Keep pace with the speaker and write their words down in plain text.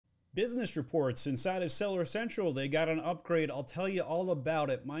Business reports inside of Seller Central. They got an upgrade. I'll tell you all about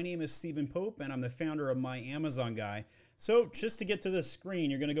it. My name is Stephen Pope, and I'm the founder of My Amazon Guy. So just to get to the screen,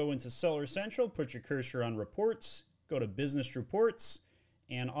 you're going to go into Seller Central, put your cursor on Reports, go to Business Reports,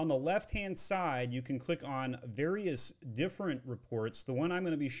 and on the left-hand side, you can click on various different reports. The one I'm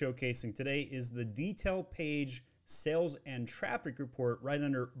going to be showcasing today is the Detail Page Sales and Traffic Report right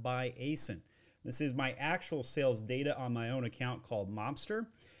under By ASIN. This is my actual sales data on my own account called Mobster.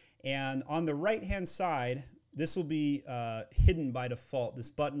 And on the right-hand side, this will be hidden by default, this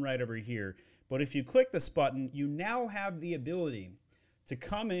button right over here. But if you click this button, you now have the ability to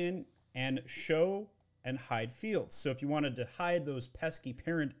come in and show and hide fields. So if you wanted to hide those pesky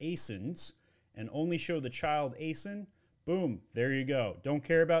parent ASINs and only show the child ASIN, boom, there you go. Don't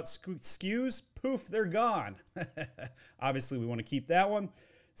care about SKUs, poof, they're gone. Obviously, we want to keep that one.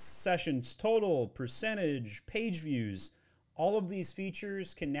 Sessions total, percentage, page views. All of these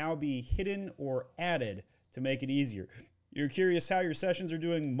features can now be hidden or added to make it easier. You're curious how your sessions are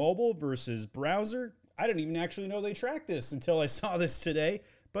doing mobile versus browser? I didn't even actually know they tracked this until I saw this today,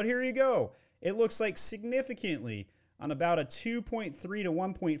 but here you go. It looks like significantly on about a 2.3 to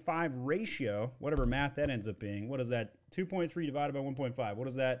 1.5 ratio, whatever math that ends up being. What is that? 2.3 divided by 1.5. What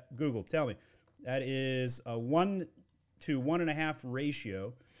is that? Google, tell me. That is a 1 to 1.5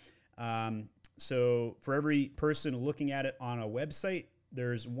 ratio. So for every person looking at it on a website,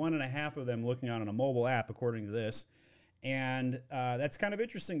 there's 1.5 of them looking on a mobile app, according to this. And that's kind of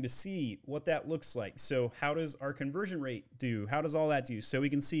interesting to see what that looks like. So how does our conversion rate do? How does all that do? So we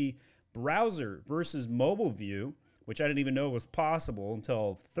can see browser versus mobile view, which I didn't even know was possible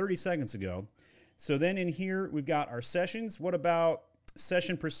until 30 seconds ago. So then in here, we've got our sessions. What about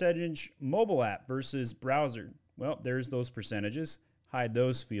session percentage mobile app versus browser? Well, there's those percentages. Hide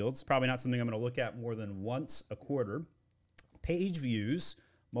those fields. Probably not something I'm going to look at more than once a quarter. Page views,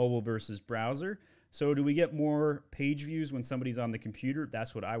 mobile versus browser. So do we get more page views when somebody's on the computer?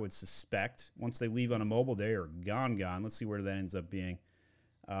 That's what I would suspect. Once they leave on a mobile, they are gone. Let's see where that ends up being.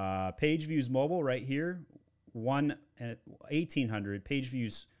 Page views mobile right here, 1,800 page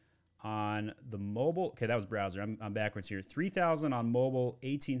views on the mobile. Okay, that was browser. I'm backwards here. 3,000 on mobile,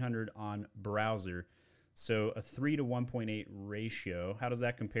 1,800 on browser. So a 3 to 1.8 ratio. How does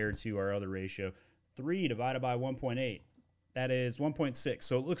that compare to our other ratio? 3 divided by 1.8. That is 1.6.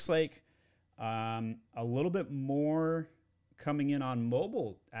 So it looks like a little bit more coming in on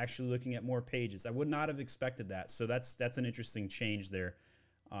mobile, actually looking at more pages. I would not have expected that. So that's an interesting change there.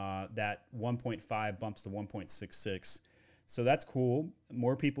 That 1.5 bumps to 1.66. So that's cool.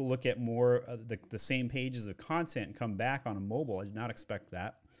 More people look at more the same pages of content and come back on a mobile. I did not expect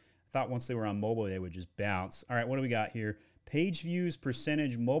that. Thought once they were on mobile, they would just bounce. All right, what do we got here? Page views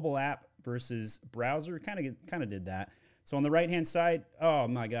percentage mobile app versus browser. Kind of did that. So on the right-hand side, oh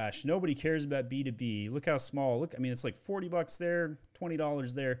my gosh, nobody cares about B2B. Look how small. Look, I mean, it's like 40 bucks there,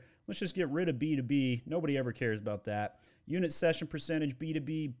 $20 there. Let's just get rid of B2B. Nobody ever cares about that. Unit session percentage,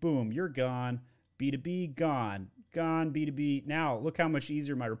 B2B, boom, you're gone. B2B, gone. Gone, B2B. Now, look how much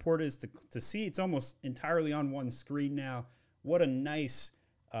easier my report is to see. It's almost entirely on one screen now. What a nice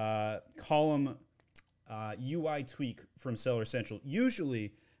column UI tweak from Seller Central.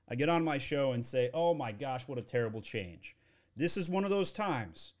 Usually, I get on my show and say, oh my gosh, what a terrible change. This is one of those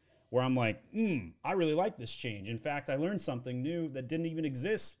times where I'm like, I really like this change. In fact, I learned something new that didn't even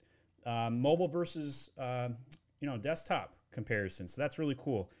exist. Mobile versus desktop comparison. So that's really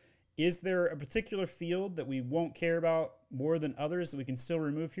cool. Is there a particular field that we won't care about more than others that we can still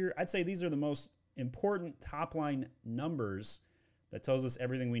remove here? I'd say these are the most important top-line numbers that tells us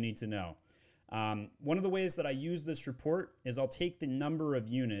everything we need to know. One of the ways that I use this report is I'll take the number of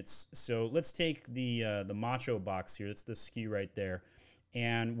units. So let's take the Macho box here. That's the SKU right there.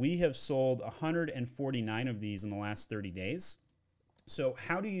 And we have sold 149 of these in the last 30 days. So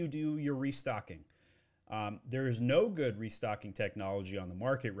how do you do your restocking? There is no good restocking technology on the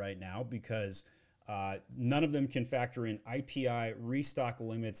market right now because none of them can factor in IPI, restock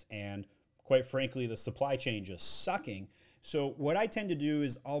limits, and quite frankly, the supply chain just sucking. So what I tend to do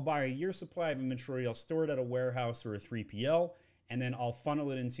is I'll buy a year's supply of inventory, I'll store it at a warehouse or a 3PL, and then I'll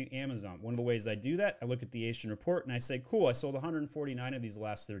funnel it into Amazon. One of the ways I do that, I look at the ASIN report and I say, cool, I sold 149 of these the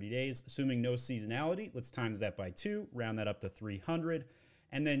last 30 days, assuming no seasonality. Let's times that by 2, round that up to 300,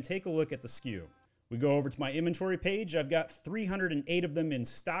 and then take a look at the SKU. We go over to my inventory page. I've got 308 of them in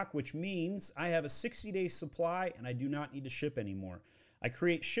stock, which means I have a 60-day supply and I do not need to ship anymore. I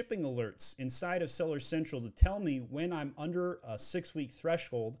create shipping alerts inside of Seller Central to tell me when I'm under a 6-week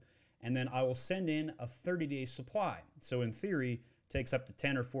threshold, and then I will send in a 30-day supply. So in theory, it takes up to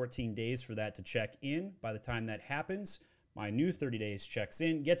 10 or 14 days for that to check in. By the time that happens, my new 30 days checks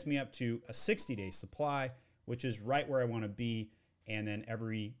in, gets me up to a 60-day supply, which is right where I want to be. And then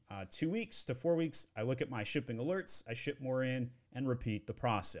every 2 weeks to 4 weeks, I look at my shipping alerts, I ship more in, and repeat the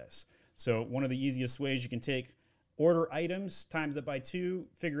process. So one of the easiest ways you can take order items, times it by 2,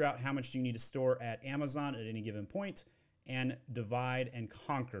 figure out how much do you need to store at Amazon at any given point, and divide and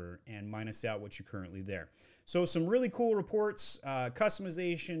conquer and minus out what you're currently there. So some really cool reports,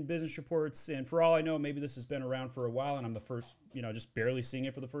 customization, business reports, and for all I know, maybe this has been around for a while and I'm the first, just barely seeing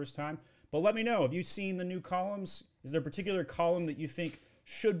it for the first time. But let me know, have you seen the new columns? Is there a particular column that you think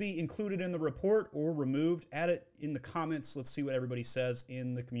should be included in the report or removed? Add it in the comments. Let's see what everybody says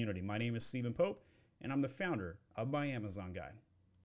in the community. My name is Stephen Pope, and I'm the founder of My Amazon Guide.